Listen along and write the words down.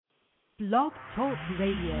Blog Talk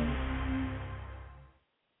Radio.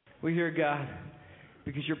 We're here, God,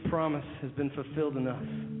 because your promise has been fulfilled in us.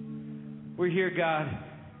 We're here, God,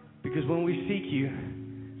 because when we seek you,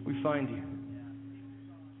 we find you.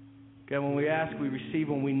 God, when we ask, we receive.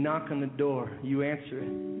 When we knock on the door, you answer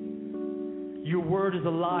it. Your word is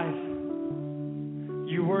alive.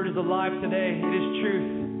 Your word is alive today. It is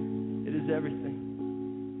truth. It is everything.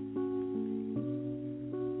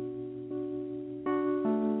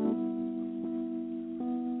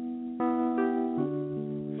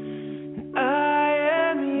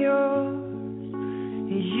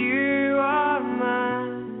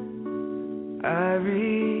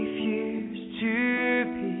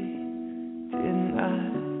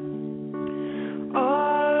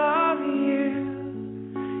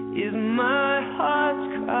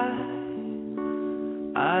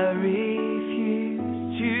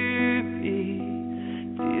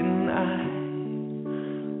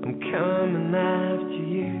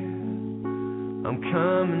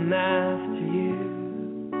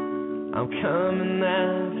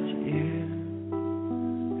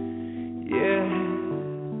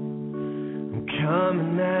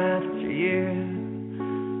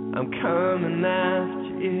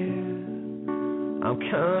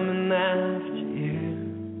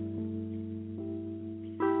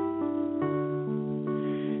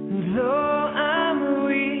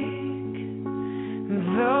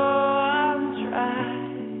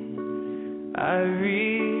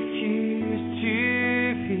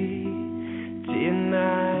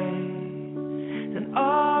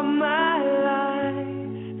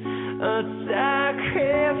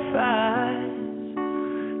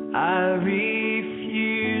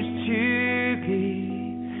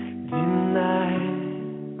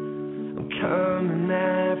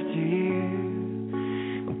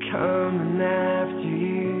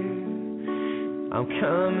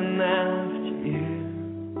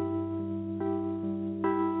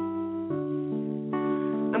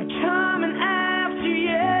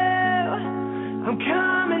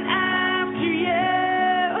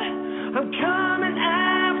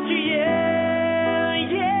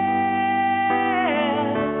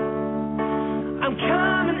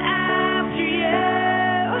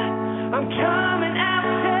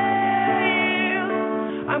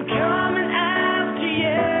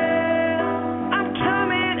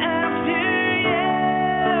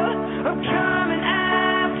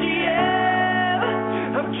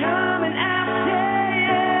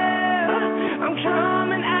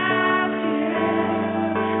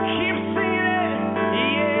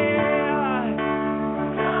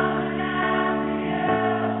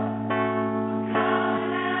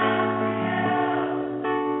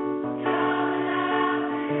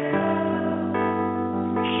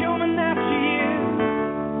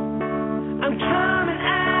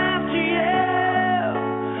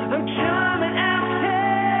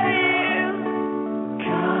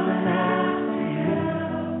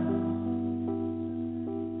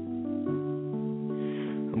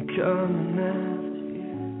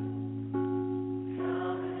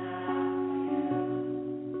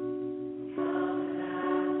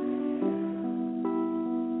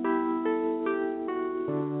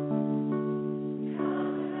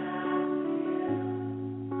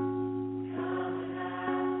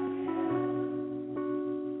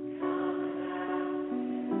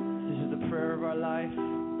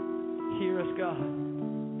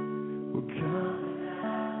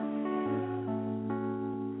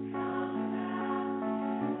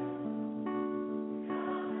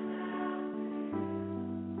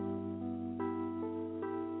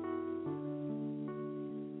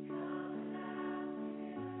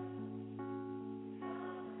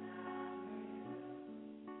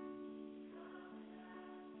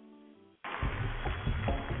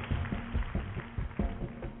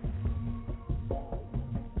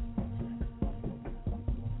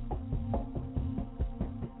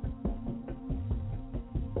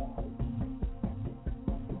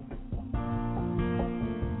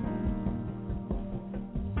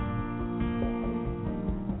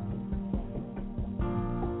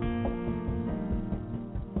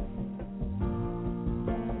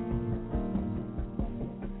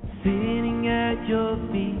 Sitting at your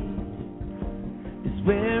feet is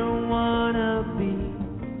where I wanna be.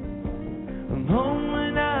 I'm home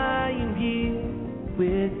when I am here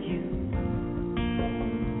with you.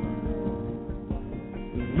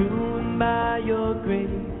 Ruined by your grace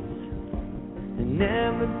and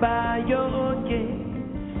never by your gaze.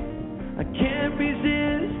 I can't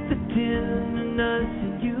resist the tenderness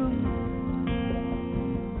of you.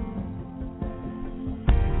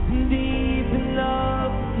 Deep in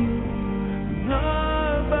love with you,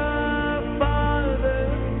 love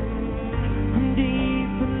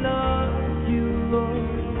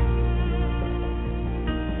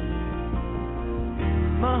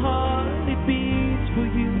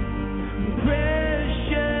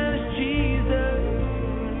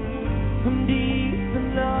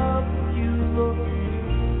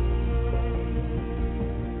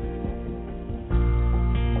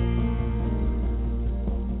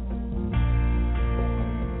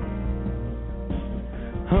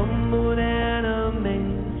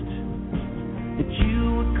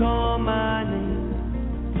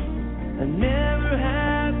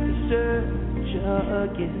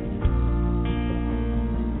again.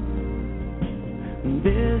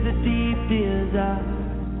 There's a deep desire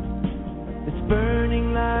that's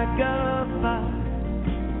burning like a fire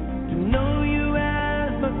to know you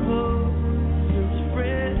as my closest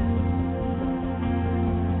friend.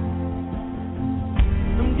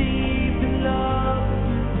 I'm deep in love with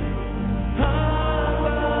you,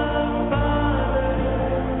 Abba Father.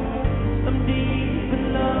 I'm deep in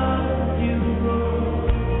love with you,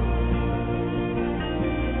 Lord.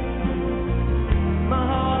 My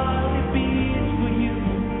heart it beats for you,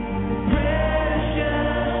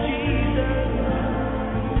 precious Jesus.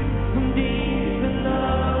 I'm deep in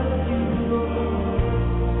love with you, Lord.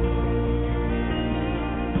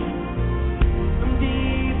 I'm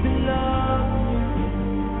deep in love with you,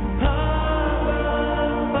 Abba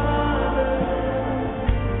Father.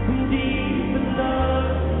 I'm deep in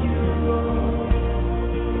love with you, Lord.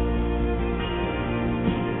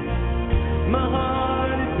 My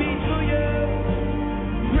heart it beats for you,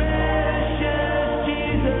 precious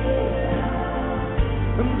Jesus.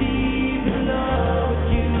 I'm deep in love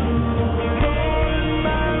with you. Lord,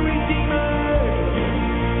 my Redeemer,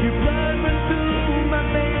 your blood runs through my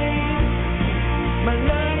veins. My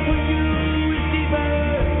love for you is deeper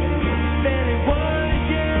than it was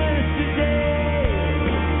yesterday.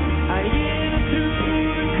 I enter through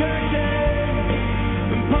the curtain,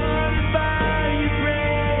 I'm parted by your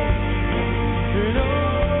grace. And oh,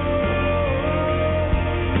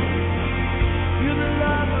 you're the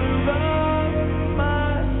lover of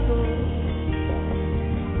my soul.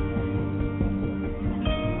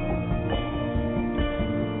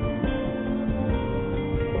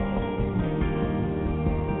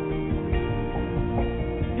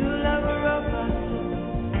 You're the lover of my soul.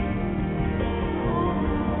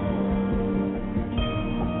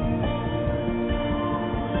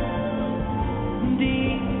 I'm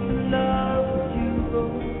deep in love with you,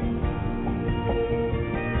 Lord.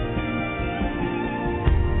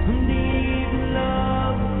 I'm deep in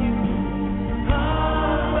love with you,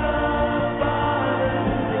 Abba Father.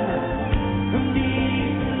 I'm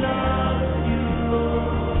deep in love with you,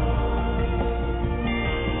 Lord.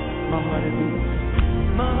 My heart it beats.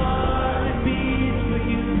 My heart it beats for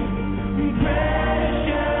you,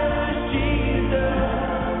 precious Jesus.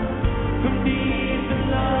 I'm deep in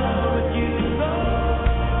love with you, Lord.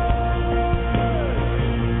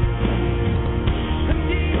 I'm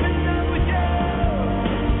deep in love with you.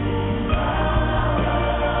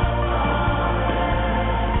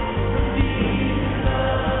 I'm deep in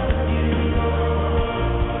love with you, Lord.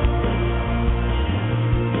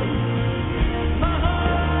 My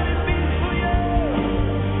heart it beats for you,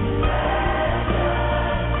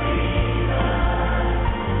 precious Jesus.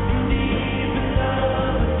 I'm deep in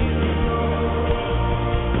love with you, Lord.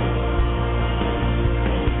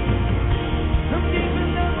 I'm deep in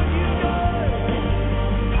love with you, Lord.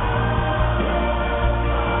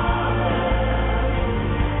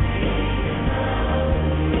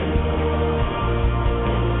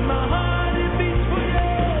 My heart it beats for you.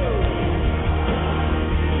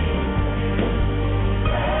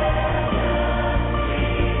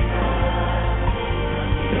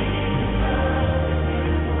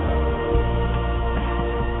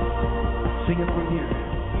 Sing it from here.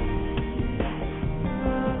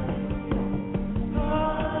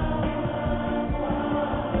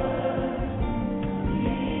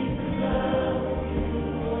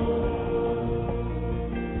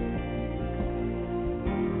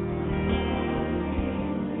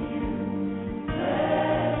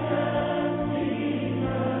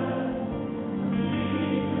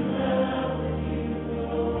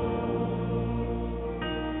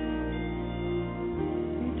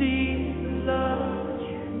 Deep in love with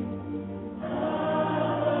you.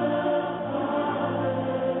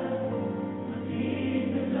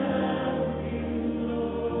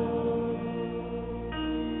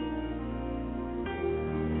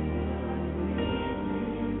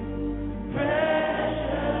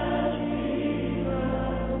 Precious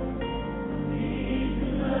Jesus. Deep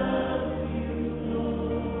in love with you,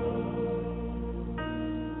 Lord.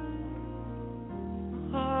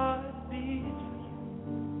 My heart beats for you,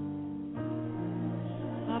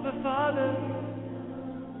 Abba Father.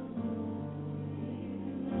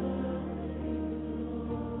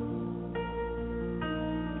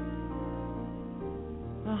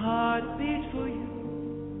 My heart beats for you,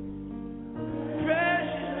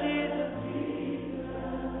 precious Jesus.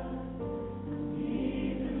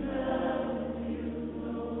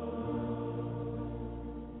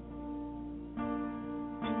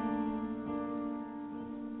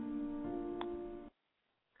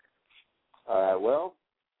 All right, well,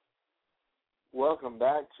 welcome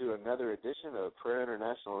back to another edition of Prayer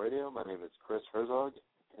International Radio. My name is Chris Herzog.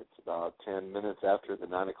 It's about 10 minutes after the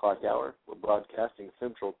 9 o'clock hour. We're broadcasting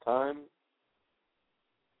Central Time,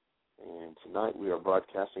 and tonight we are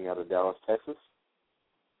broadcasting out of Dallas, Texas.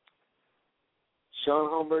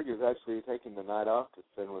 Sean Holmberg is actually taking the night off to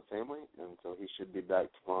spend with family, and so he should be back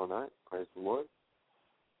tomorrow night. Praise the Lord.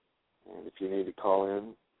 And if you need to call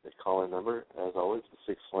in, the call-in number, as always,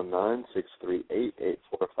 is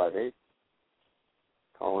 619-638-8458.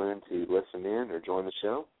 Call in to listen in or join the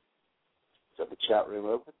show. We've got the chat room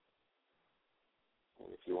open.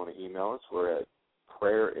 And if you want to email us, we're at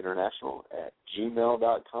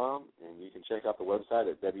prayerinternational@gmail.com, and you can check out the website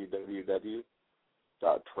at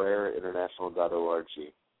www.prayerinternational.org.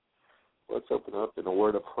 Let's open up in a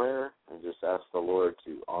word of prayer and just ask the Lord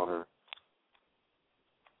to honor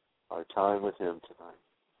our time with Him tonight.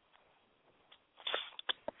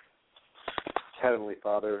 Heavenly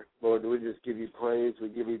Father, Lord, we just give you praise, we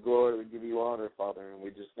give you glory, we give you honor, Father, and we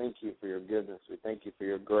just thank you for your goodness. We thank you for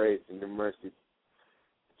your grace and your mercy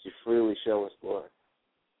that you freely show us, Lord.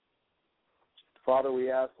 Father, we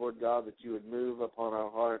ask, Lord God, that you would move upon our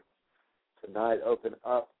heart tonight, open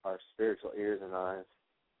up our spiritual ears and eyes.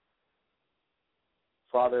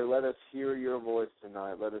 Father, let us hear your voice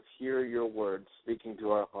tonight. Let us hear your words speaking to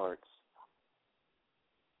our hearts.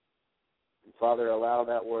 And Father, allow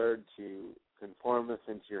that word to conform us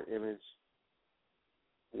into your image,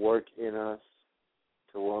 work in us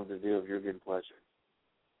to want to do of your good pleasure.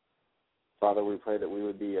 Father, we pray that we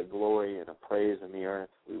would be a glory and a praise in the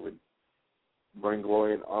earth. We would bring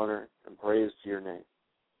glory and honor and praise to your name.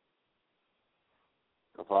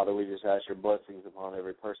 And Father, we just ask your blessings upon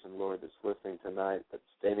every person, Lord, that's listening tonight, that's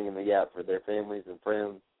standing in the gap for their families and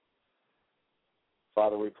friends.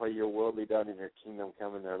 Father, we pray your will be done in your kingdom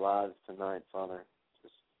come in their lives tonight, Father.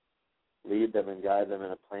 Just lead them and guide them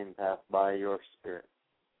in a plain path by your Spirit.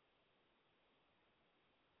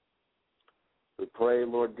 We pray,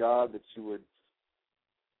 Lord God, that you would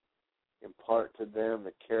impart to them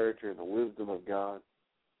the character and the wisdom of God,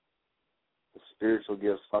 the spiritual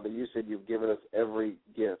gifts. Father, you said you've given us every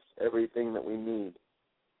gift, everything that we need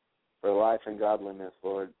for life and godliness,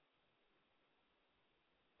 Lord.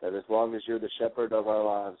 That as long as you're the shepherd of our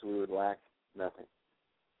lives, we would lack nothing.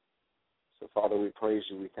 So, Father, we praise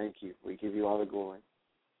you. We thank you. We give you all the glory.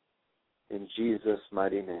 In Jesus'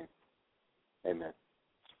 mighty name, amen.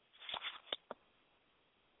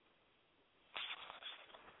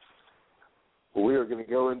 Well, we are going to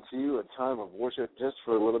go into a time of worship just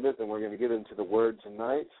for a little bit, then we're going to get into the Word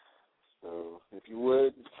tonight. So, if you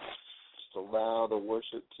would, just allow the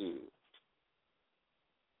worship to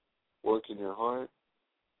work in your heart.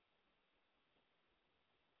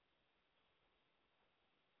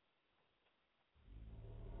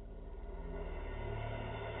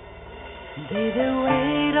 They that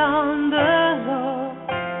wait on the Lord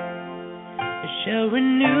shall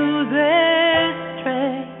renew their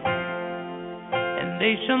strength, and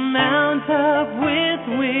they shall mount up with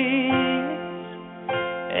wings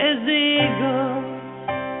as eagles.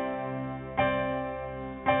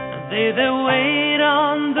 They that wait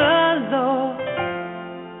on the Lord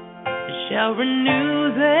shall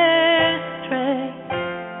renew their strength,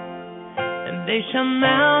 and they shall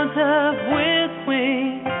mount up with wings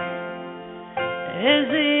as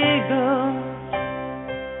eagles,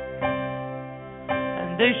 and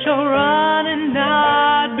they shall run and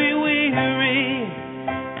not be weary,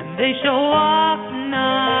 and they shall walk and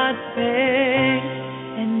not faint,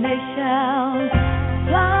 and they shall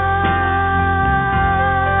fly.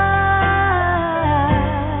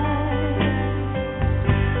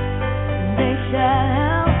 They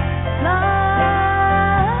shall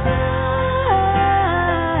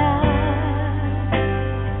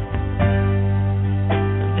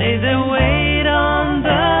They that wait on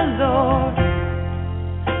the Lord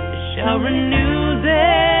shall renew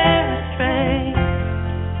their strength,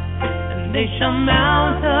 and they shall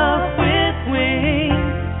mount up with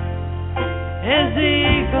wings as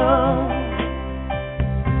eagles.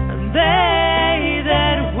 And they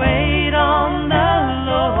that wait on the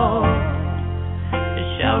Lord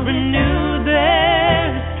shall renew their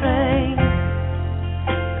strength,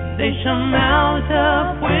 and they shall mount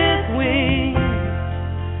up with wings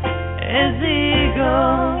as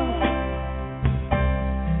eagles,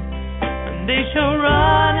 and they shall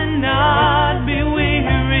run and not be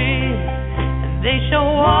weary, and they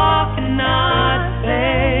shall walk and not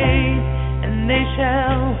faint, and they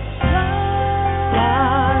shall fly.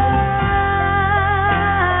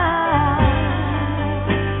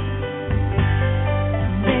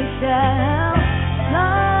 They shall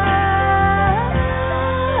fly.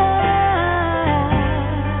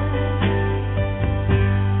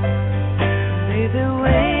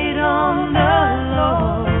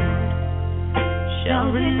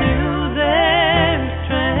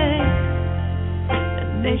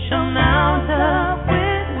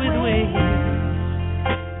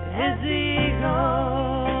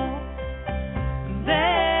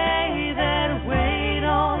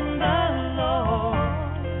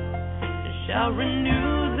 shall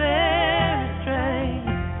renew their strength,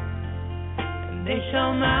 and they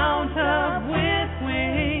shall mount up with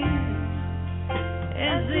wings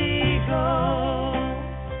as eagles,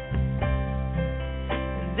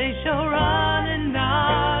 and they shall run and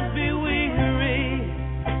not be weary,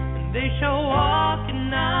 and they shall walk and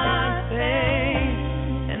not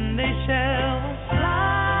faint, and they shall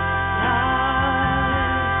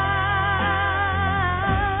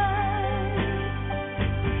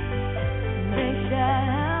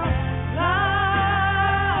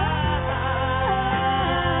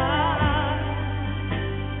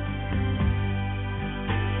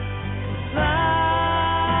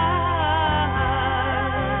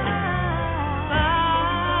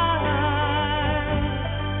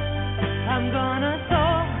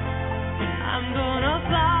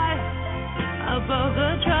above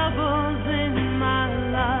the troubles in my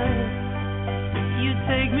life. You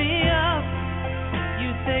take me up,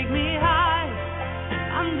 you take me high.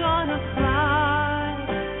 I'm gonna fly.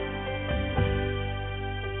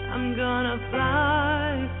 I'm gonna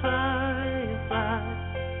fly, fly, fly.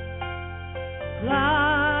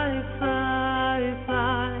 Fly, fly,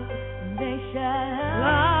 fly. They shall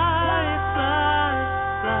fly, fly,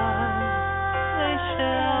 fly. They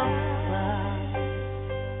shall fly.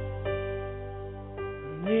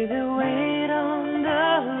 They that wait on the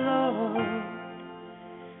Lord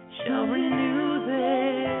shall renew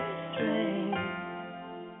their strength.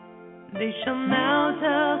 They shall mount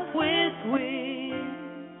up with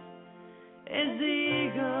wings as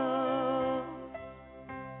eagles.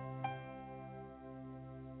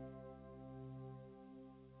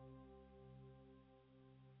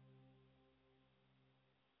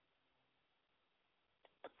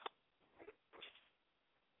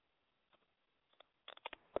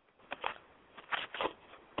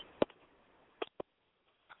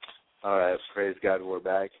 All right, praise God, we're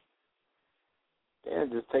back.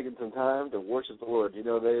 And just taking some time to worship the Lord. You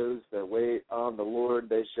know, those that wait on the Lord,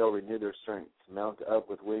 they shall renew their strength, mount up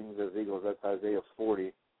with wings as eagles. That's Isaiah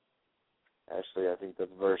 40. Actually, I think that's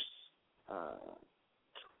verse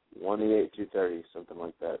 28 through 30, something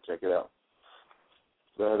like that. Check it out.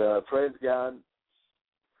 But praise God.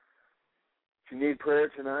 If you need prayer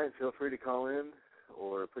tonight, feel free to call in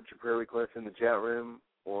or put your prayer request in the chat room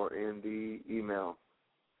or in the email.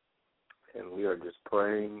 And we are just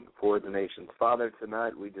praying for the nations. Father,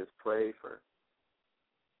 tonight we just pray for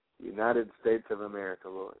the United States of America,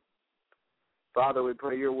 Lord. Father, we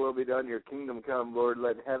pray your will be done, your kingdom come, Lord.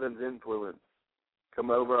 Let heaven's influence come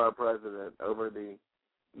over our president, over the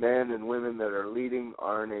men and women that are leading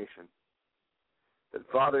our nation. That,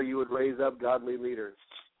 Father, you would raise up godly leaders.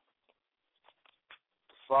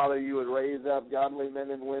 Father, you would raise up godly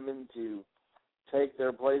men and women to take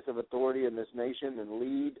their place of authority in this nation and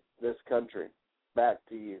lead this country back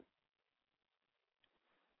to you.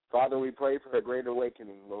 Father, we pray for a great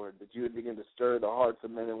awakening, Lord, that you would begin to stir the hearts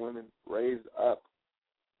of men and women, raise up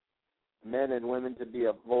men and women to be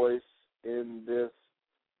a voice in this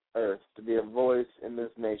earth, to be a voice in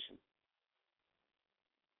this nation.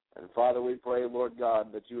 And Father, we pray, Lord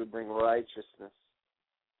God, that you would bring righteousness,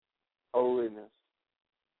 holiness,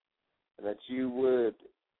 and that you would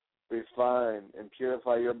refine and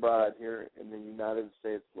purify your bride here in the United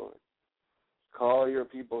States, Lord. Call your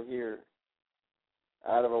people here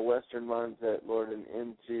out of a Western mindset, Lord, and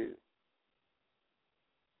into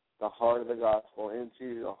the heart of the gospel,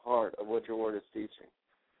 into the heart of what your word is teaching.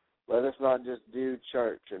 Let us not just do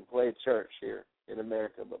church and play church here in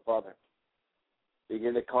America, but, Father,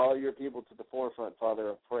 begin to call your people to the forefront, Father,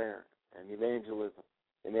 of prayer and evangelism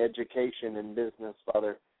and education and business,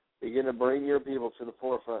 Father. Begin to bring your people to the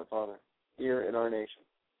forefront, Father, here in our nation.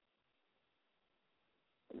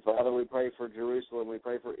 And, Father, we pray for Jerusalem. We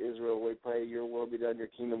pray for Israel. We pray your will be done, your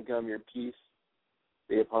kingdom come, your peace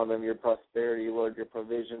be upon them, your prosperity, Lord, your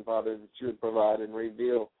provision, Father, that you would provide and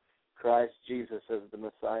reveal Christ Jesus as the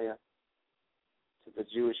Messiah to the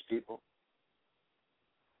Jewish people.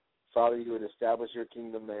 Father, you would establish your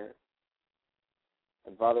kingdom there.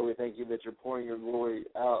 And, Father, we thank you that you're pouring your glory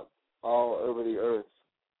out all over the earth.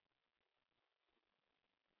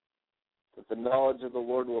 That the knowledge of the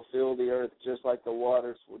Lord will fill the earth just like the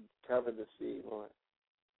waters would cover the sea, Lord.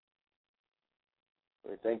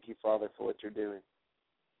 We thank you, Father, for what you're doing.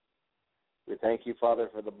 We thank you, Father,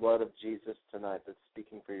 for the blood of Jesus tonight that's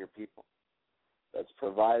speaking for your people, that's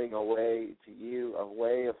providing a way to you, a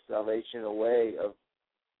way of salvation, a way of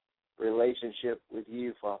relationship with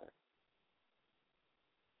you, Father.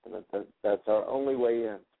 And that's our only way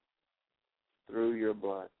in, through your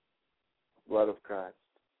blood, blood of Christ.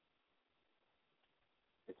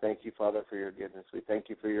 We thank you, Father, for your goodness. We thank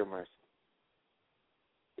you for your mercy.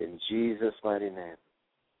 In Jesus' mighty name,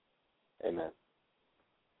 amen.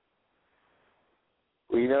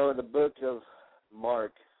 Well, you know, in the book of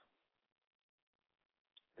Mark,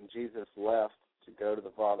 when Jesus left to go to the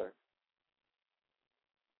Father,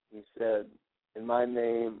 he said, in my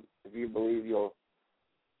name, if you believe, you'll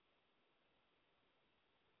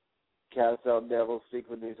cast out devils, speak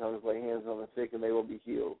with new tongues, lay hands on the sick, and they will be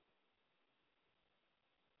healed.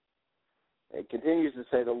 It continues to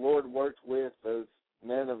say the Lord worked with those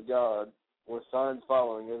men of God with signs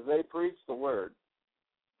following. As they preached the word,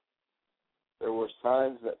 there were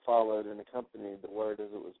signs that followed and accompanied the word as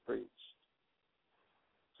it was preached.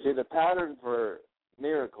 See, the pattern for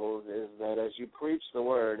miracles is that as you preach the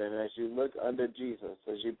word and as you look unto Jesus,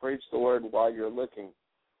 as you preach the word while you're looking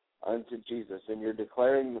unto Jesus and you're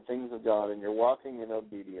declaring the things of God and you're walking in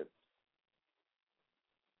obedience,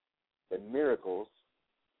 then miracles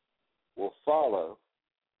will follow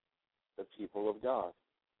the people of God.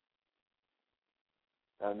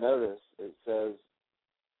 Now notice it says,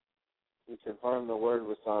 he confirmed the word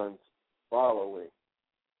with signs following.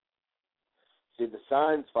 See, the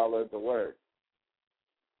signs followed the word.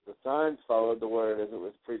 The signs followed the word as it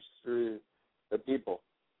was preached through the people.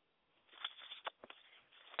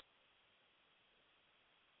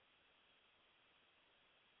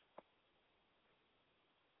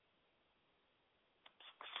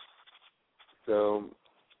 So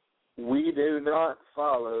we do not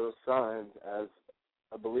follow signs as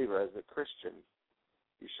a believer, as a Christian.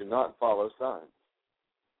 You should not follow signs.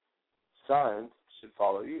 Signs should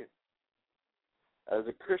follow you. As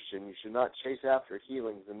a Christian, you should not chase after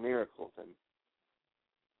healings and miracles and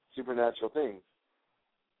supernatural things.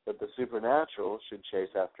 But the supernatural should chase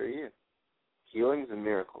after you. Healings and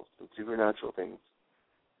miracles and supernatural things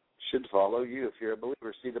should follow you if you're a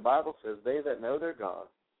believer. See, the Bible says, they that know their God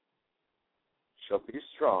shall be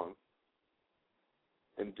strong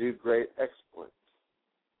and do great exploits.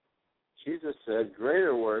 Jesus said,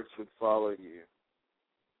 greater works would follow you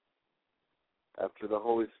after the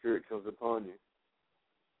Holy Spirit comes upon you.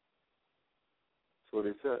 That's what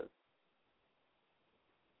he said.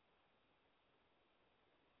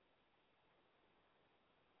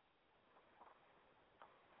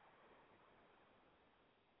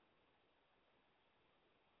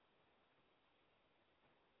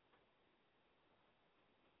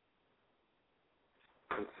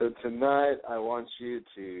 And so tonight I want you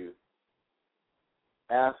to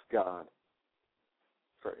ask God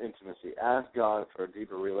for intimacy. Ask God for a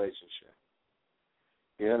deeper relationship.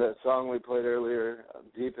 You know that song we played earlier, I'm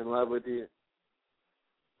Deep in Love with You?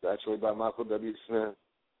 It's actually by Michael W. Smith.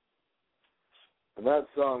 And that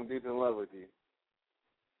song, Deep in Love with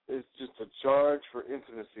You, is just a charge for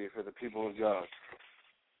intimacy for the people of God.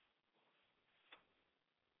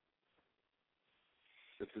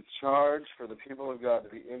 It's a charge for the people of God to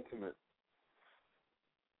be intimate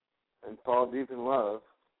and fall deep in love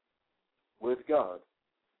with God.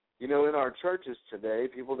 You know, in our churches today,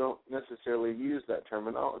 people don't necessarily use that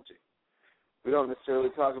terminology. We don't necessarily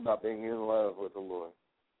talk about being in love with the Lord,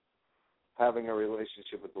 having a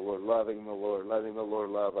relationship with the Lord, loving the Lord, letting the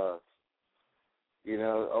Lord love us. You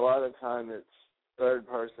know, a lot of the time it's third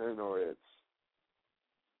person or it's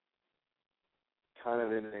kind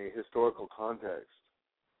of in a historical context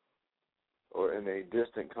or in a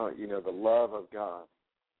distant, the love of God.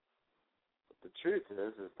 But the truth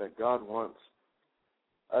is that God wants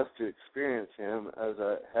us to experience him as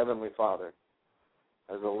a heavenly Father,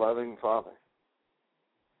 as a loving Father.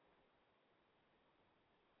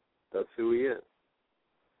 That's who he is.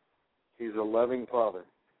 He's a loving Father.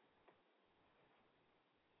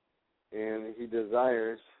 And he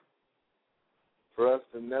desires for us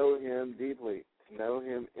to know him deeply, to know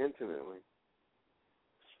him intimately.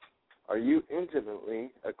 Are you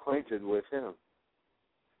intimately acquainted with him?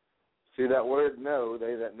 See, that word know,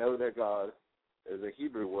 they that know their God, is a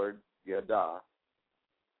Hebrew word, yada.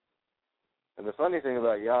 And the funny thing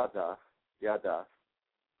about yada,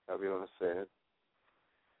 however you want to say it,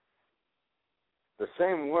 the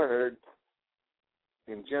same word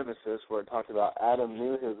in Genesis where it talked about Adam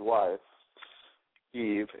knew his wife,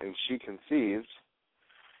 Eve, and she conceived,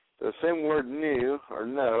 the same word knew, or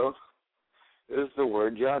know, is the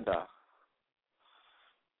word yada.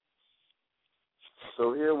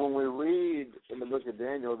 So here when we read in the book of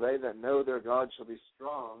Daniel, they that know their God shall be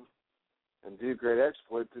strong and do great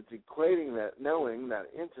exploits, it's equating that knowing, that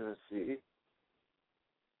intimacy,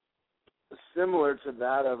 similar to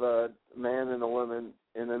that of a man and a woman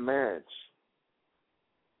in a marriage.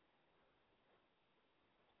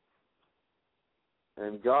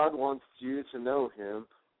 And God wants you to know him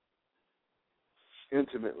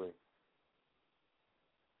intimately.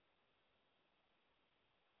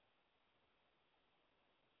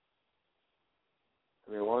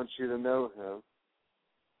 And they want you to know Him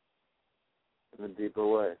in a deeper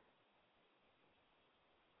way.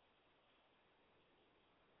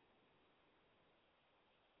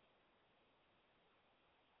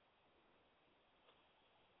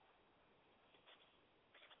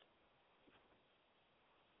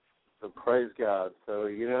 So praise God. So,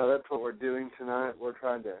 that's what we're doing tonight. We're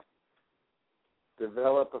trying to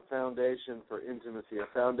develop a foundation for intimacy,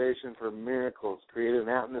 a foundation for miracles, create an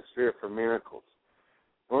atmosphere for miracles.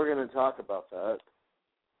 We're going to talk about that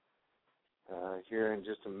here in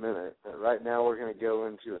just a minute. But right now we're going to go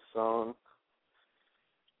into a song,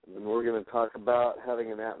 and then we're going to talk about having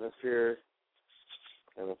an atmosphere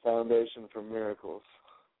and a foundation for miracles.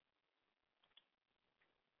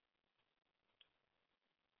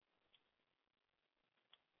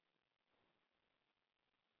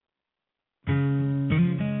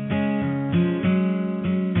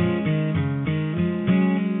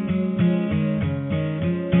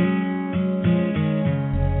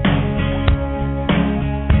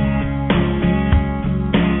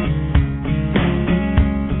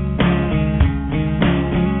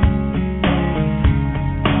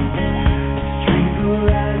 Streets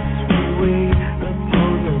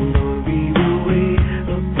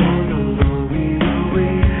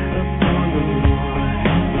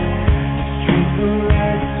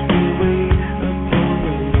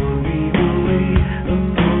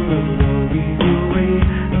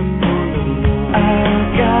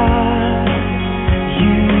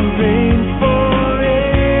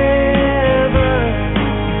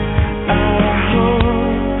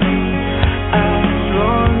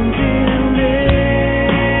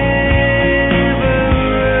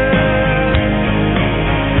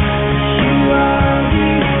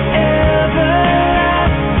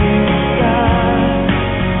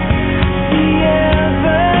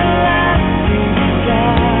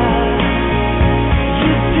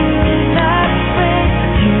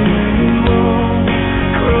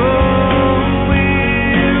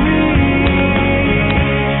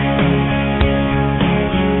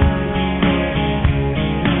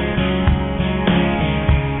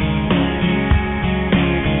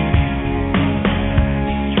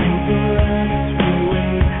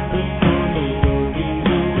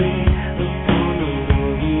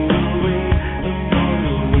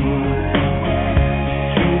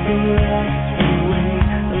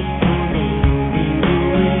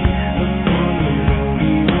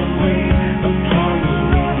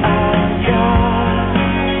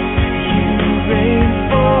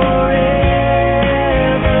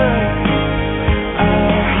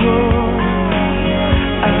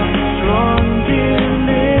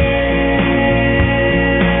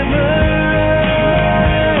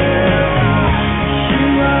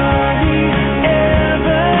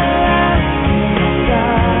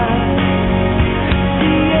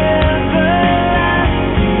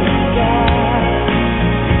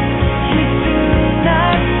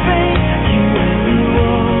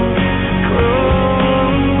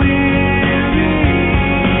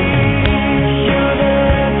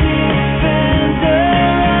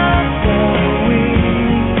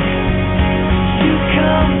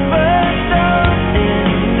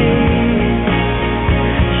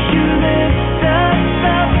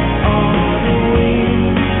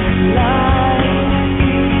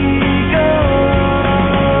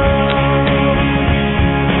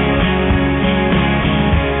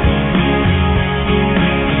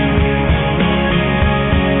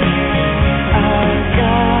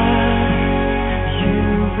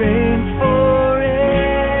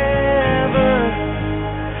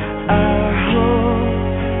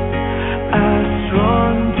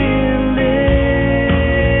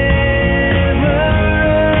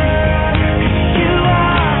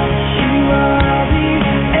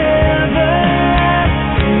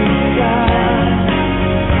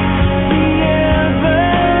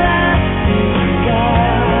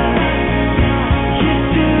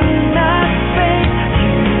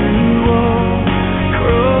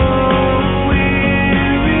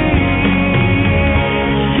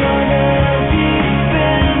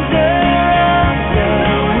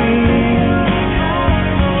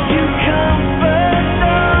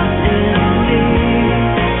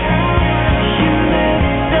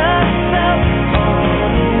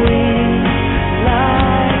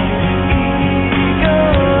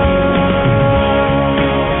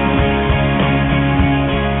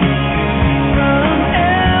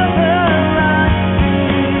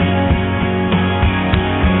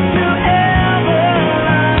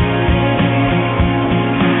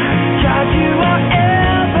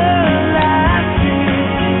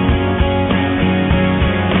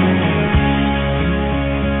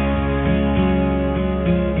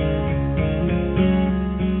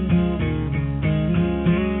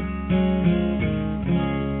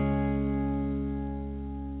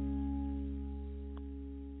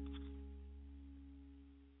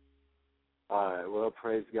All right, well,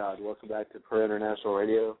 praise God. Welcome back to Prayer International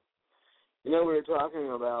Radio. You know, we were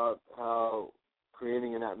talking about how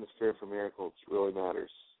creating an atmosphere for miracles really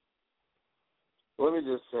matters. Let me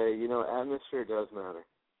just say, you know, atmosphere does matter.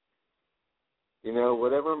 You know,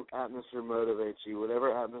 whatever atmosphere motivates you,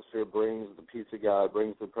 whatever atmosphere brings the peace of God,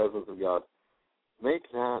 brings the presence of God,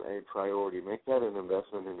 make that a priority. Make that an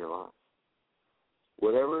investment in your life.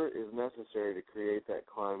 Whatever is necessary to create that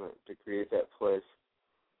climate, to create that place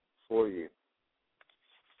for you.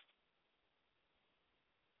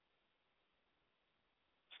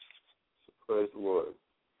 So praise the Lord.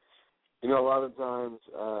 You know, a lot of times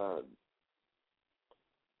the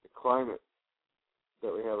climate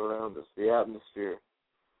that we have around us, the atmosphere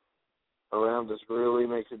around us really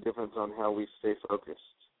makes a difference on how we stay focused.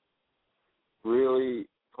 Really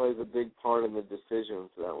plays a big part in the decisions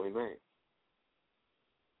that we make.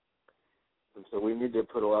 And so we need to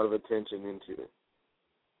put a lot of attention into it.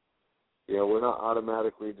 You know, we're not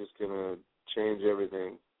automatically just going to change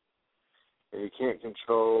everything. And you can't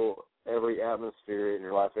control every atmosphere in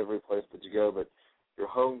your life, every place that you go, but your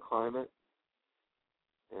home climate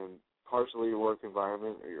and partially your work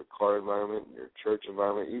environment or your car environment, your church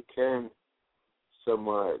environment, you can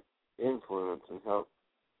somewhat influence and help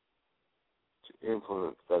to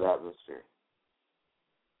influence that atmosphere.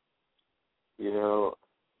 You know,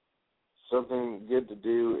 something good to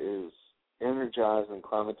do is energize and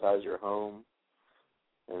climatize your home,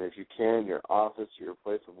 and if you can, your office, your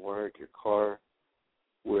place of work, your car,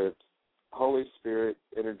 with Holy Spirit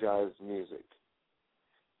energized music.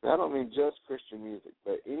 And I don't mean just Christian music,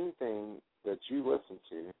 but anything that you listen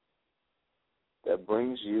to that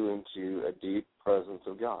brings you into a deep presence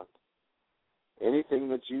of God. Anything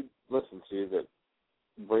that you listen to that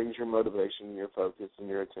brings your motivation, your focus, and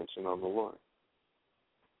your attention on the Lord.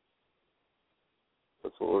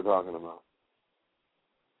 That's what we're talking about.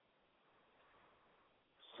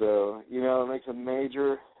 So, you know, it makes a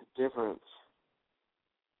major difference.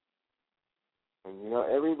 And, you know,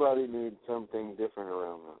 everybody needs something different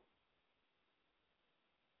around them.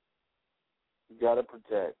 You've got to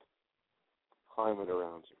protect the climate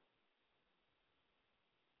around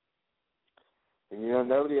you. And, you know,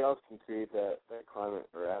 nobody else can create that climate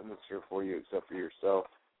or atmosphere for you except for yourself.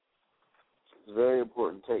 It's very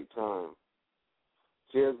important to take time.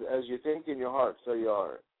 See, as you think in your heart, so you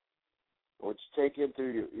are. What you take in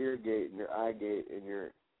through your ear gate and your eye gate and your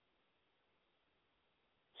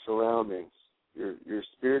surroundings, your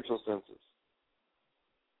spiritual senses,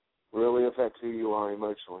 really affects who you are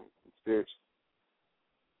emotionally and spiritually.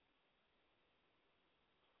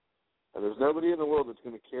 And there's nobody in the world that's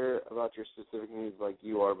going to care about your specific needs like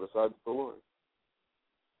you are besides the Lord.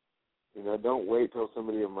 You know, don't wait till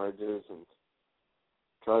somebody emerges and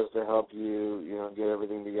tries to help you, you know, get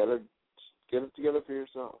everything together. Just get it together for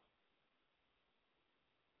yourself.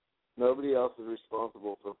 Nobody else is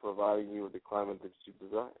responsible for providing you with the climate that you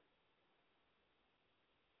desire.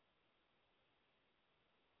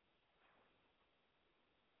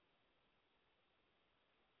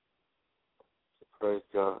 So praise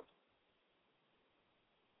God.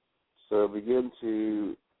 So begin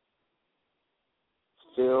to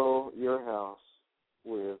fill your house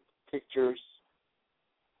with pictures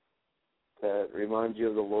that remind you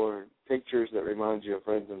of the Lord, pictures that remind you of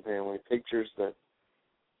friends and family, pictures that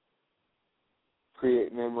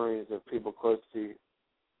create memories of people close to you,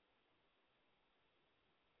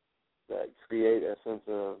 that create a sense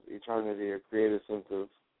of eternity or create a sense of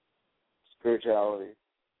spirituality,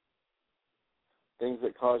 things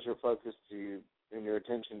that cause your focus to and your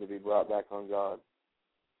attention to be brought back on God.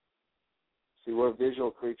 See, we're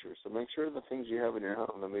visual creatures, so make sure the things you have in your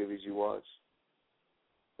home, the movies you watch,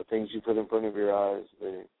 the things you put in front of your eyes,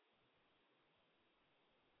 the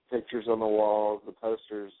pictures on the walls, the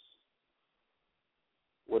posters,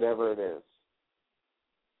 whatever it is,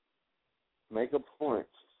 make a point.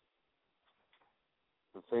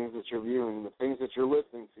 The things that you're viewing, the things that you're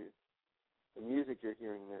listening to, the music you're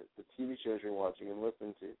hearing, the TV shows you're watching and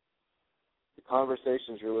listening to, the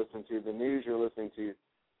conversations you're listening to, the news you're listening to,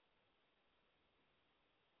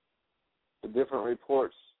 the different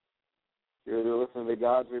reports. You're either listening to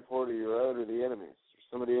God's report or your own or the enemy's or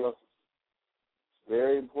somebody else's. It's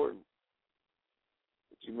very important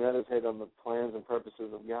that you meditate on the plans and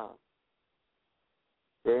purposes of God.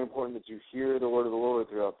 Very important that you hear the word of the Lord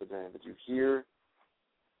throughout the day, that you hear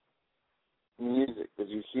music, that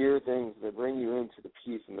you hear things that bring you into the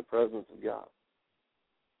peace and the presence of God.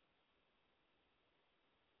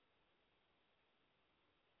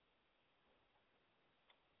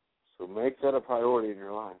 So make that a priority in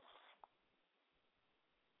your life.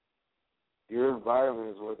 Your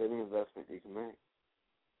environment is worth any investment you can make.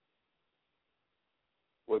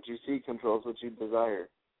 What you see controls what you desire.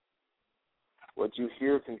 What you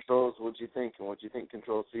hear controls what you think, and what you think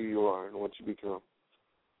controls who you are and what you become.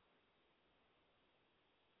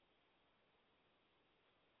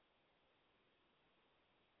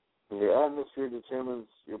 And your atmosphere determines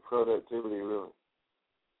your productivity, really.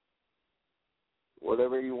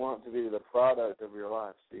 Whatever you want to be the product of your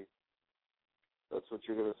life, see, that's what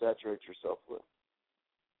you're going to saturate yourself with.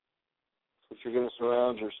 That's what you're going to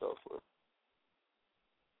surround yourself with.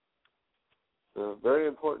 So very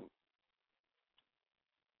important.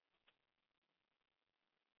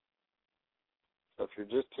 So if you're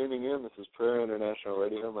just tuning in, this is Prayer International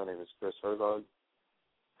Radio. My name is Chris Herzog.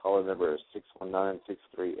 Caller number is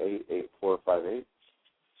 619-638-8458.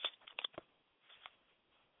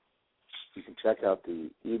 You can check out the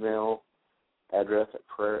email address at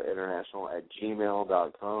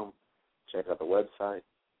prayerinternational@gmail.com. Check out the website,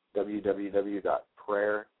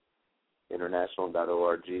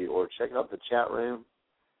 www.prayerinternational.org, or check out the chat room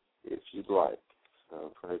if you'd like.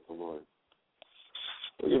 So praise the Lord.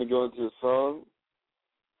 We're going to go into a song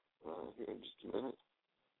here in just a minute.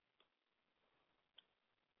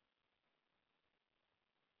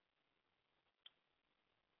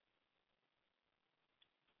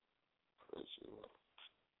 Praise you, Lord.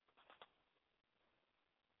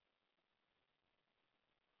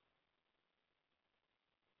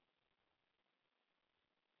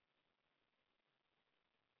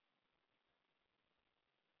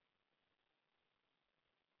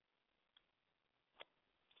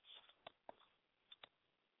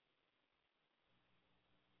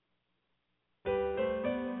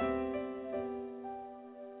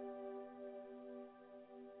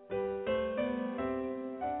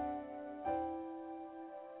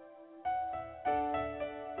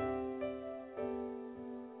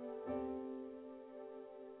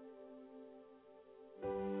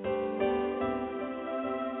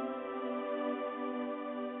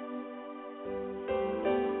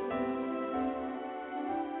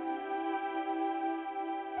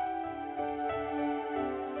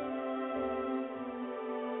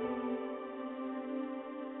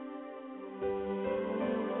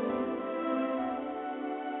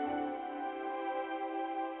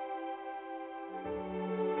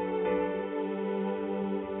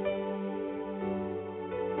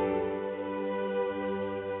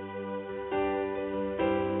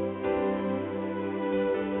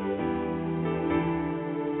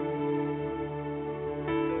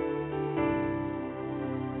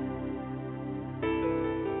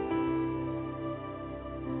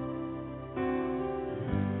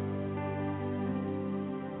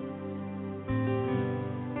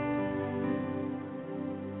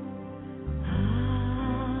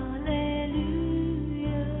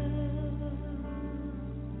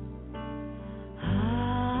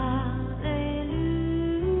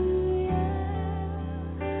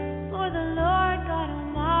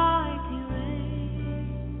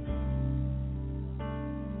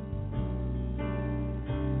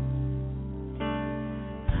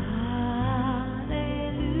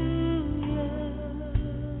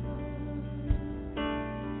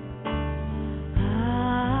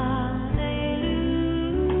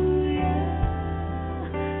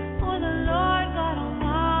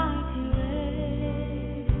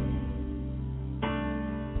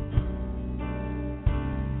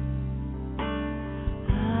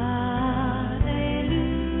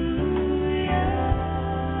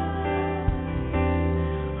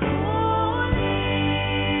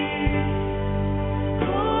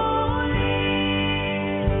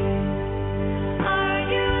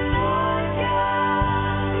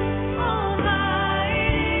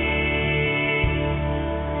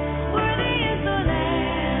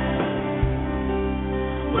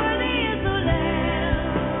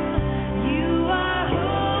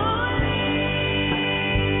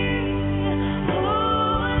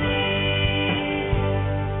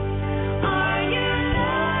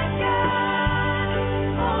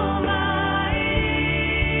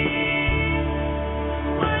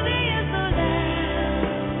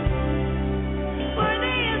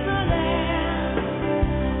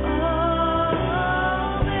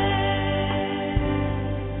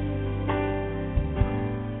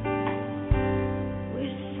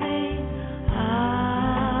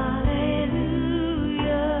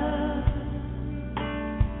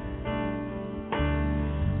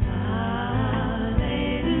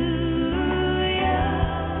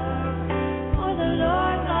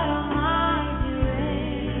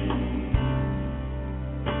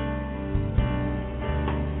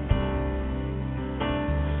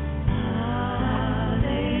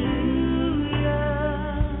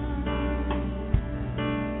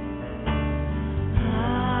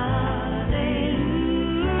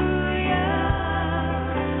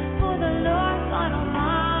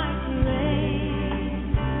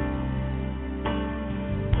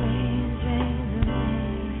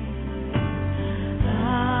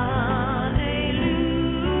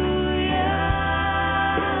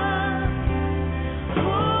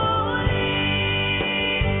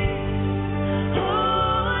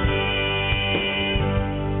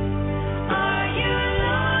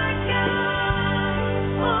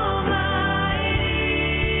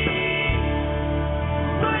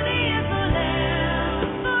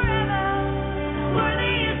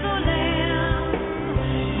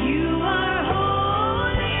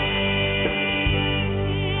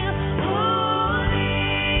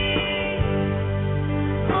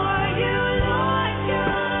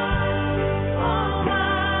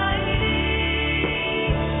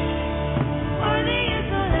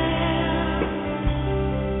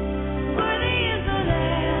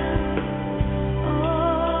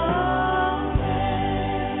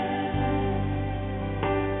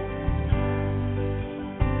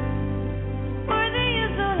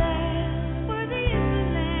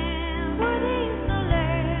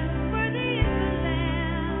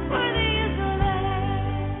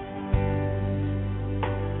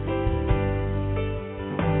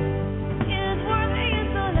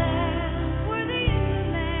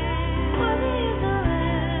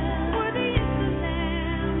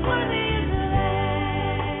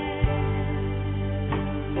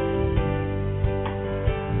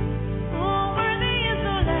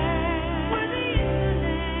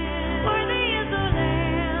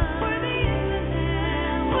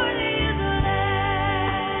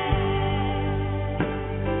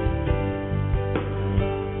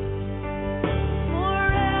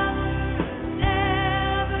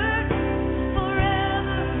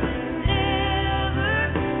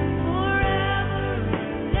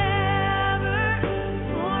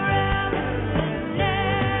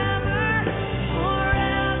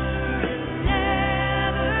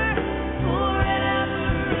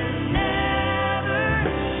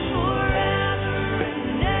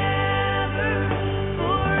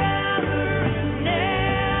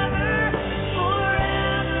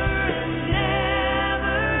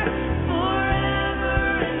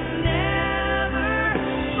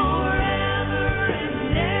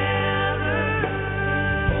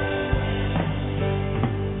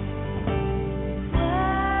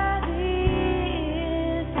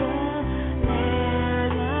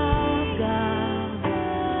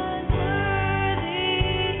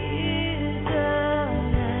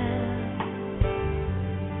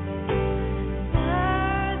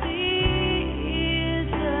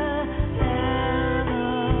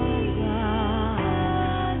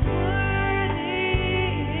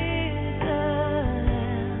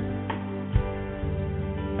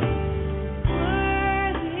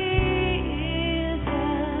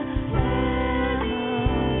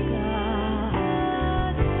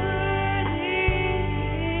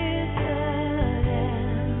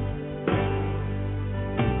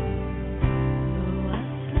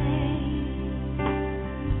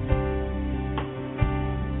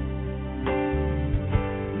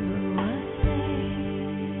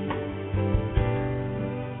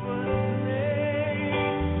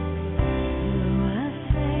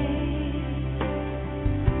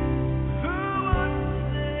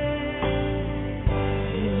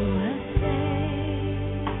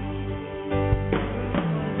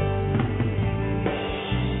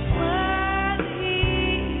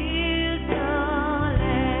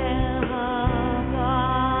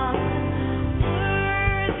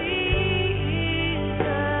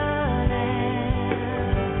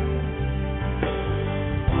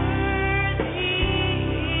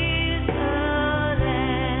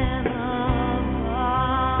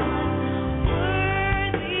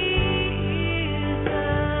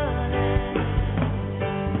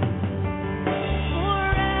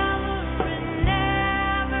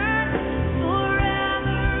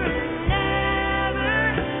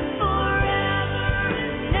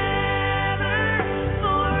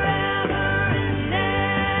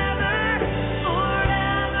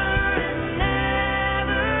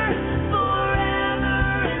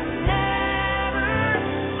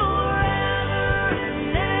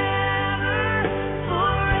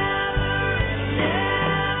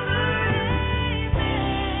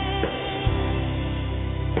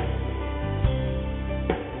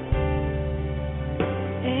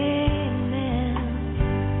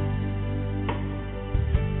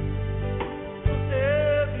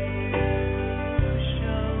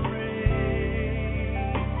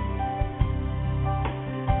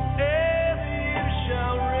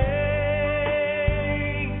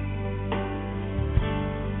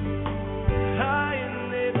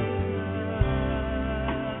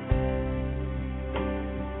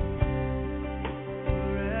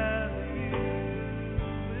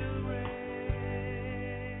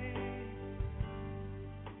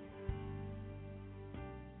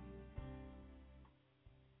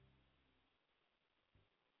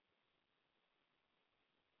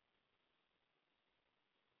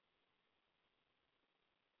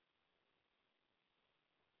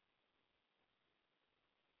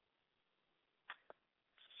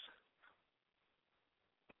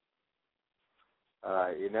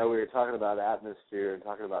 We were talking about atmosphere and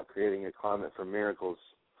talking about creating a climate for miracles.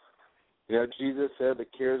 Jesus said the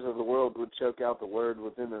cares of the world would choke out the word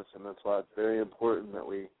within us, and that's why it's very important that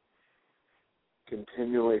we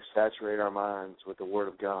continually saturate our minds with the Word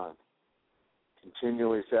of God,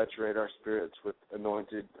 continually saturate our spirits with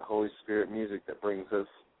anointed Holy Spirit music that brings us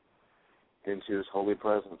into His holy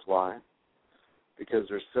presence. Why? Because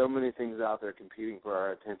there's so many things out there competing for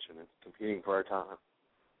our attention and competing for our time,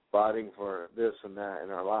 fighting for this and that in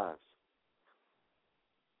our lives.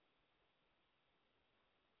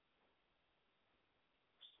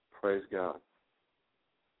 Praise God.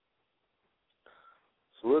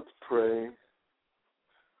 So let's pray.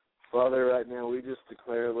 Father, right now we just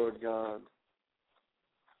declare, Lord God,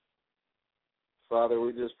 Father,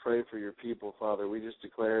 we just pray for your people, Father. We just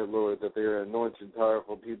declare, Lord, that they are anointed,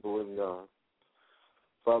 powerful people in God.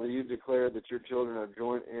 Father, you declare that your children are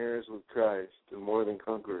joint heirs with Christ and more than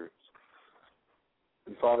conquerors.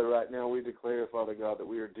 And Father, right now we declare, Father God, that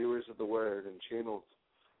we are doers of the word and channels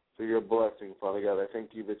for your blessing, Father God. I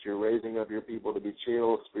thank you that you're raising up your people to be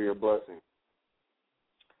channels for your blessing.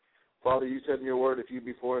 Father, you said in your word, if you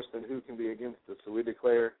be for us, then who can be against us? So we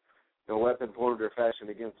declare no weapon formed or fashioned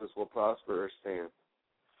against us will prosper or stand.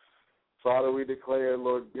 Father, we declare,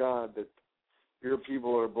 Lord God, that your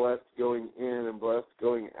people are blessed going in and blessed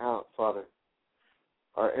going out, Father.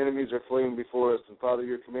 Our enemies are fleeing before us, and Father,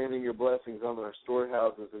 you're commanding your blessings on our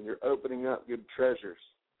storehouses, and you're opening up good treasures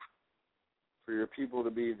for your people to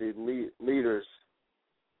be the leaders,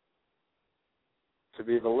 to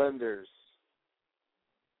be the lenders,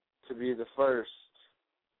 to be the first,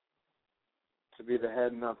 to be the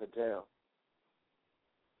head and not the tail.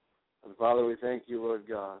 And Father, we thank you, Lord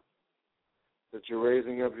God, that you're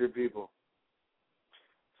raising up your people.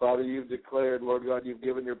 Father, you've declared, Lord God, you've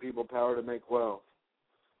given your people power to make wealth.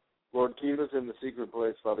 Lord, keep us in the secret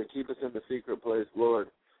place, Father. Keep us in the secret place, Lord.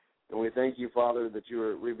 And we thank you, Father, that you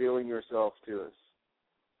are revealing yourself to us,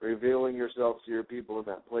 revealing yourself to your people in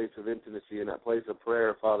that place of intimacy, in that place of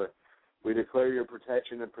prayer, Father. We declare your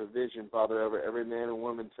protection and provision, Father, over every man and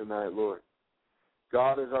woman tonight, Lord.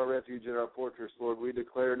 God is our refuge and our fortress, Lord. We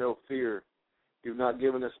declare no fear. You've not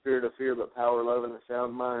given a spirit of fear, but power, love, and a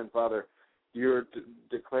sound mind, Father. You're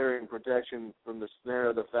declaring protection from the snare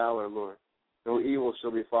of the fowler, Lord. No evil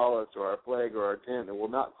shall befall us, or our plague, or our tent. It will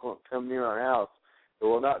not come near our house. It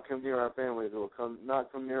will not come near our families. It will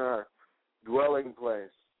not come near our dwelling place.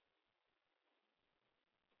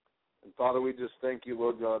 And Father, we just thank you,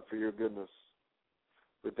 Lord God, for your goodness.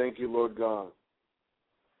 We thank you, Lord God.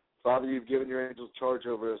 Father, you've given your angels charge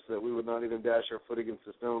over us that we would not even dash our foot against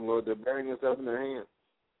a stone, Lord. They're bearing us up in their hands.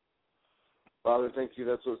 Father, thank you.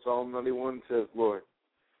 That's what Psalm 91 says, Lord.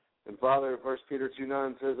 And Father, 1 Peter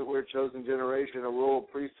 2:9 says that we're a chosen generation, a royal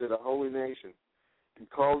priesthood, a holy nation, and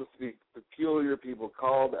called to be peculiar people,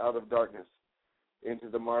 called out of darkness into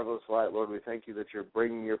the marvelous light. Lord, we thank you that you're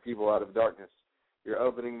bringing your people out of darkness. You're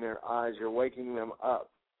opening their eyes. You're waking them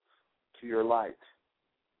up to your light.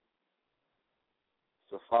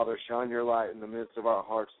 So, Father, shine your light in the midst of our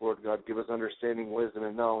hearts, Lord God. Give us understanding, wisdom,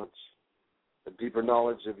 and knowledge, a deeper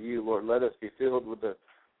knowledge of you, Lord. Let us be filled with the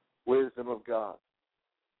wisdom of God.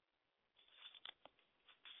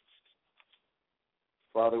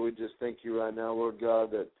 Father, we just thank you right now, Lord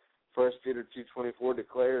God, that 1 Peter 2:24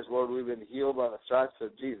 declares, Lord, we've been healed by the stripes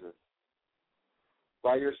of Jesus.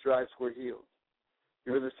 By your stripes we're healed.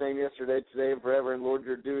 You're the same yesterday, today, and forever, and Lord,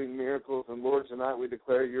 you're doing miracles. And Lord, tonight we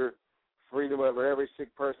declare your freedom over every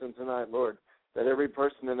sick person tonight, Lord, that every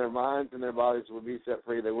person in their minds and their bodies will be set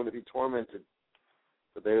free. They wouldn't be tormented,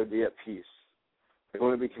 but they would be at peace. They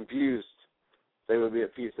wouldn't be confused. They would be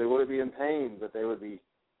at peace. They wouldn't be in pain, but they would be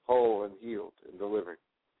whole and healed and delivered.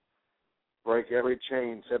 Break every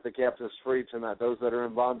chain. Set the captives free tonight, those that are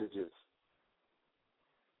in bondages.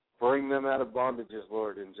 Bring them out of bondages,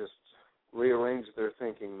 Lord, and just rearrange their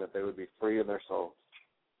thinking that they would be free in their souls.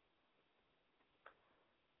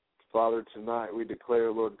 Father, tonight we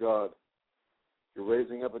declare, Lord God, you're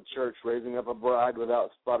raising up a church, raising up a bride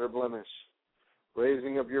without spot or blemish,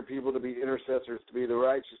 raising up your people to be intercessors, to be the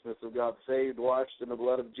righteousness of God, saved, washed in the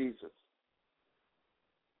blood of Jesus.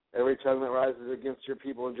 Every tongue that rises against your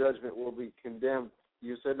people in judgment will be condemned.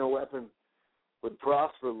 You said no weapon would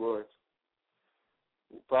prosper, Lord.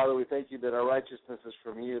 Father, we thank you that our righteousness is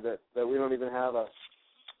from you, that we don't even have a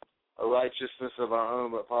righteousness of our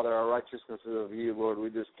own, but, Father, our righteousness is of you, Lord. We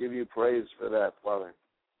just give you praise for that, Father.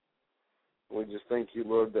 We just thank you,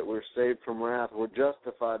 Lord, that we're saved from wrath. We're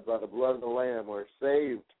justified by the blood of the Lamb. We're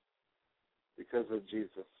saved because of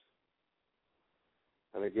Jesus.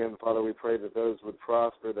 And again, Father, we pray that those would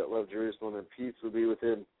prosper that love Jerusalem, and peace would be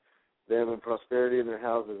within them and prosperity in their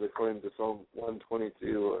houses, according to Psalm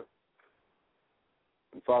 122, Lord.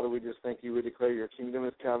 And Father, we just thank you. We declare your kingdom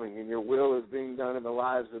is coming and your will is being done in the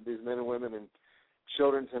lives of these men and women and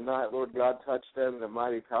children tonight. Lord God, touch them in a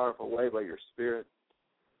mighty, powerful way by your Spirit.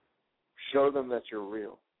 Show them that you're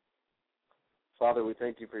real. Father, we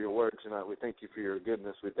thank you for your word tonight. We thank you for your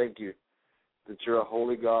goodness. We thank you that you're a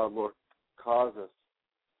holy God, Lord. Cause us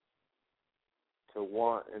to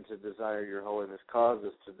want and to desire your holiness. Cause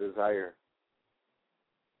us to desire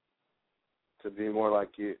to be more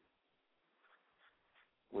like you.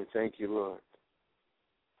 We thank you, Lord.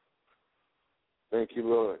 Thank you,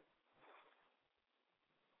 Lord.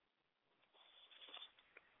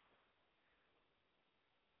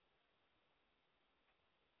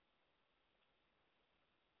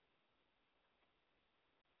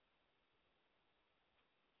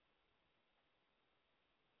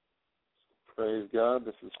 Praise God.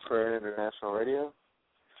 This is Prayer International Radio.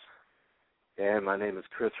 And my name is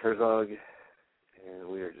Chris Herzog. And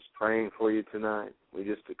we are just praying for you tonight. We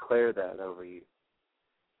just declare that over you.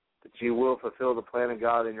 That you will fulfill the plan of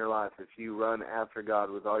God in your life if you run after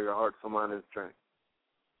God with all your heart, soul, mind, and strength.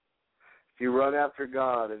 If you run after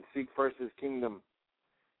God and seek first His kingdom,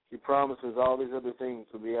 He promises all these other things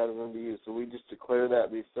will be added unto you. So we just declare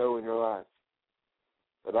that be so in your life.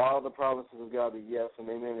 That all the promises of God be yes and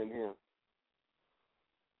amen in Him.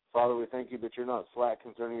 Father, we thank you that you're not slack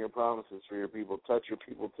concerning your promises for your people. Touch your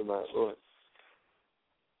people tonight, Lord.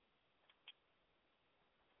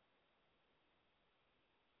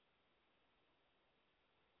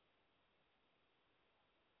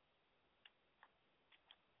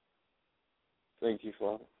 Thank you,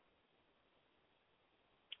 Father.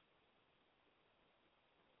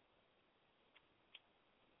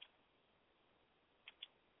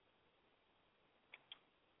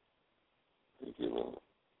 Thank you, Lord.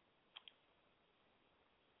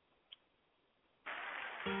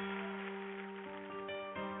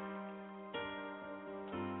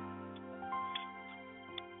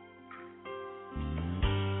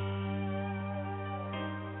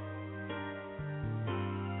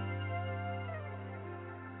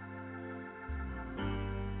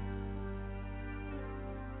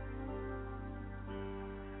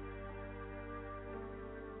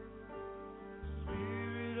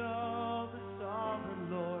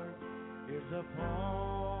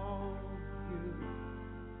 Upon you,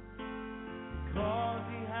 because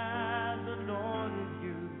He has anointed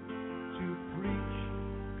you to preach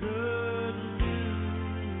good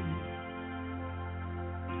news.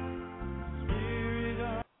 Spirit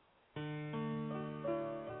of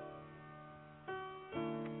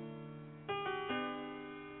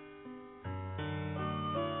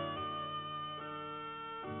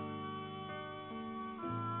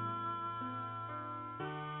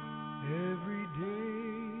every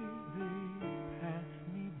day they pass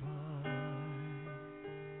me by,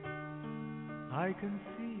 I can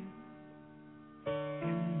see it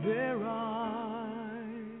in their eyes.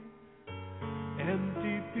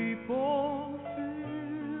 Empty people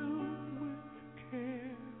filled with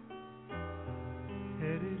care,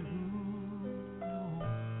 headed who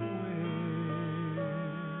knows where.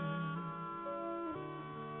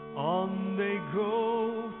 On they go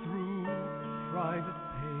through private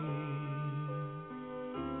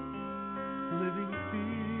living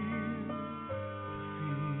fear to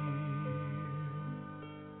fear.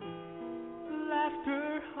 Laughter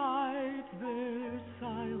hides their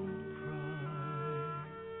silent cry.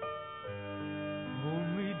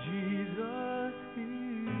 Only Jesus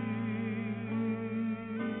hears.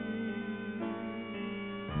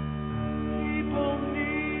 People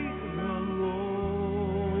need the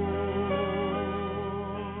Lord.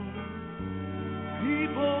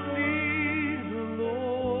 People need the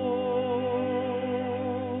Lord.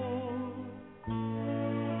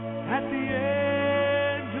 At the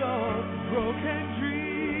end of broken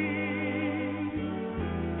dreams,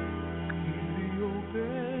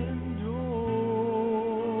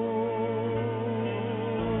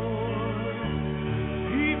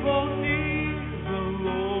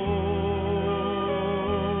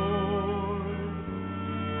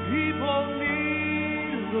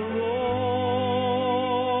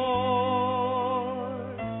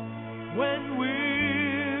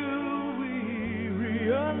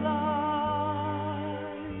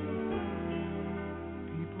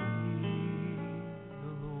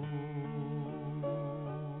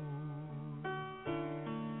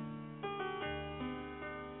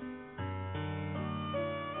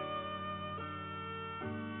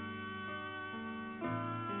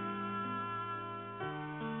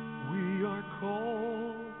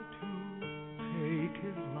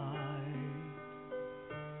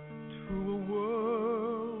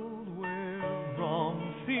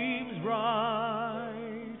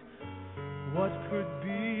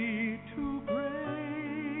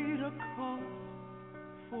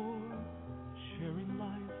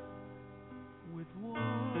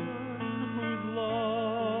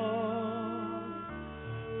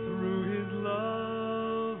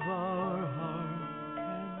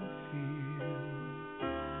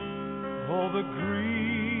 all the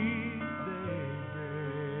grief they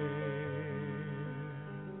bear.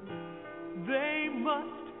 They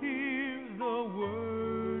must hear the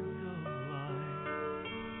words of life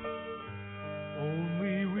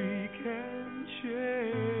only we can share.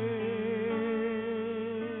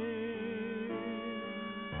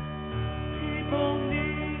 People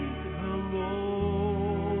need the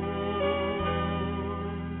Lord.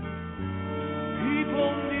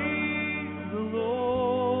 People need the Lord.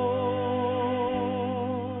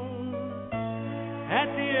 At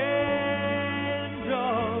the end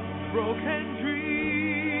of broken dreams,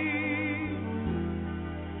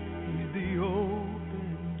 He's the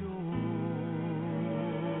open door.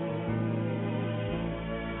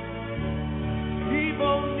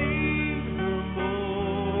 People need the Lord.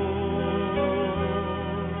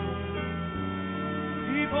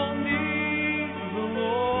 People need the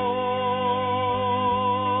Lord.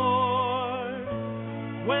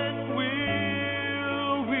 When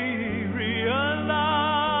will we realize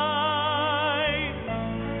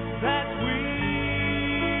that we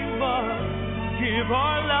must give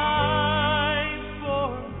our lives for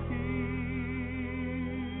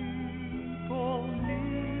people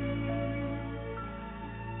need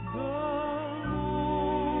the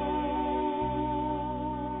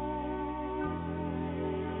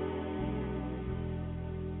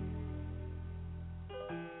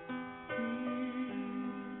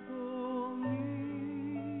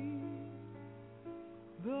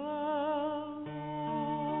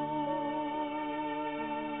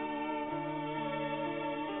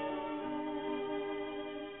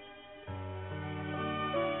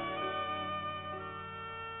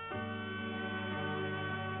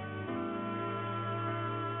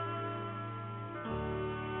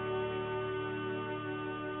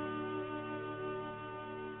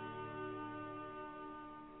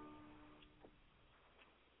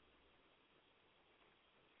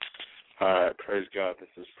All right, praise God. This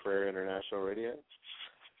is Prayer International Radio.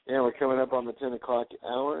 And we're coming up on the 10 o'clock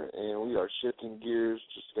hour, and we are shifting gears.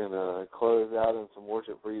 Just going to close out in some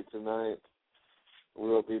worship for you tonight.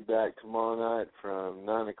 We'll be back tomorrow night from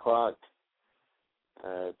 9 o'clock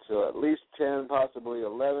till at least 10, possibly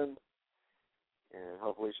 11. And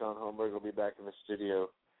hopefully Sean Holmberg will be back in the studio.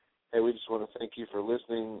 Hey, we just want to thank you for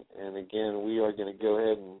listening. And, again, we are going to go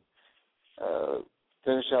ahead and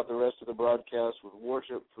finish out the rest of the broadcast with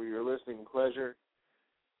worship for your listening pleasure.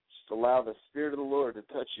 Just allow the Spirit of the Lord to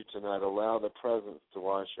touch you tonight. Allow the presence to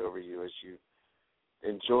wash over you as you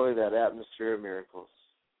enjoy that atmosphere of miracles.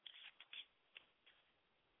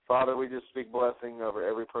 Father, we just speak blessing over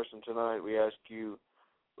every person tonight. We ask you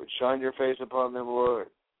would shine your face upon them, Lord.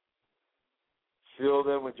 Fill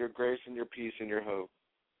them with your grace and your peace and your hope.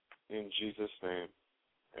 In Jesus' name,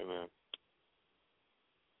 amen.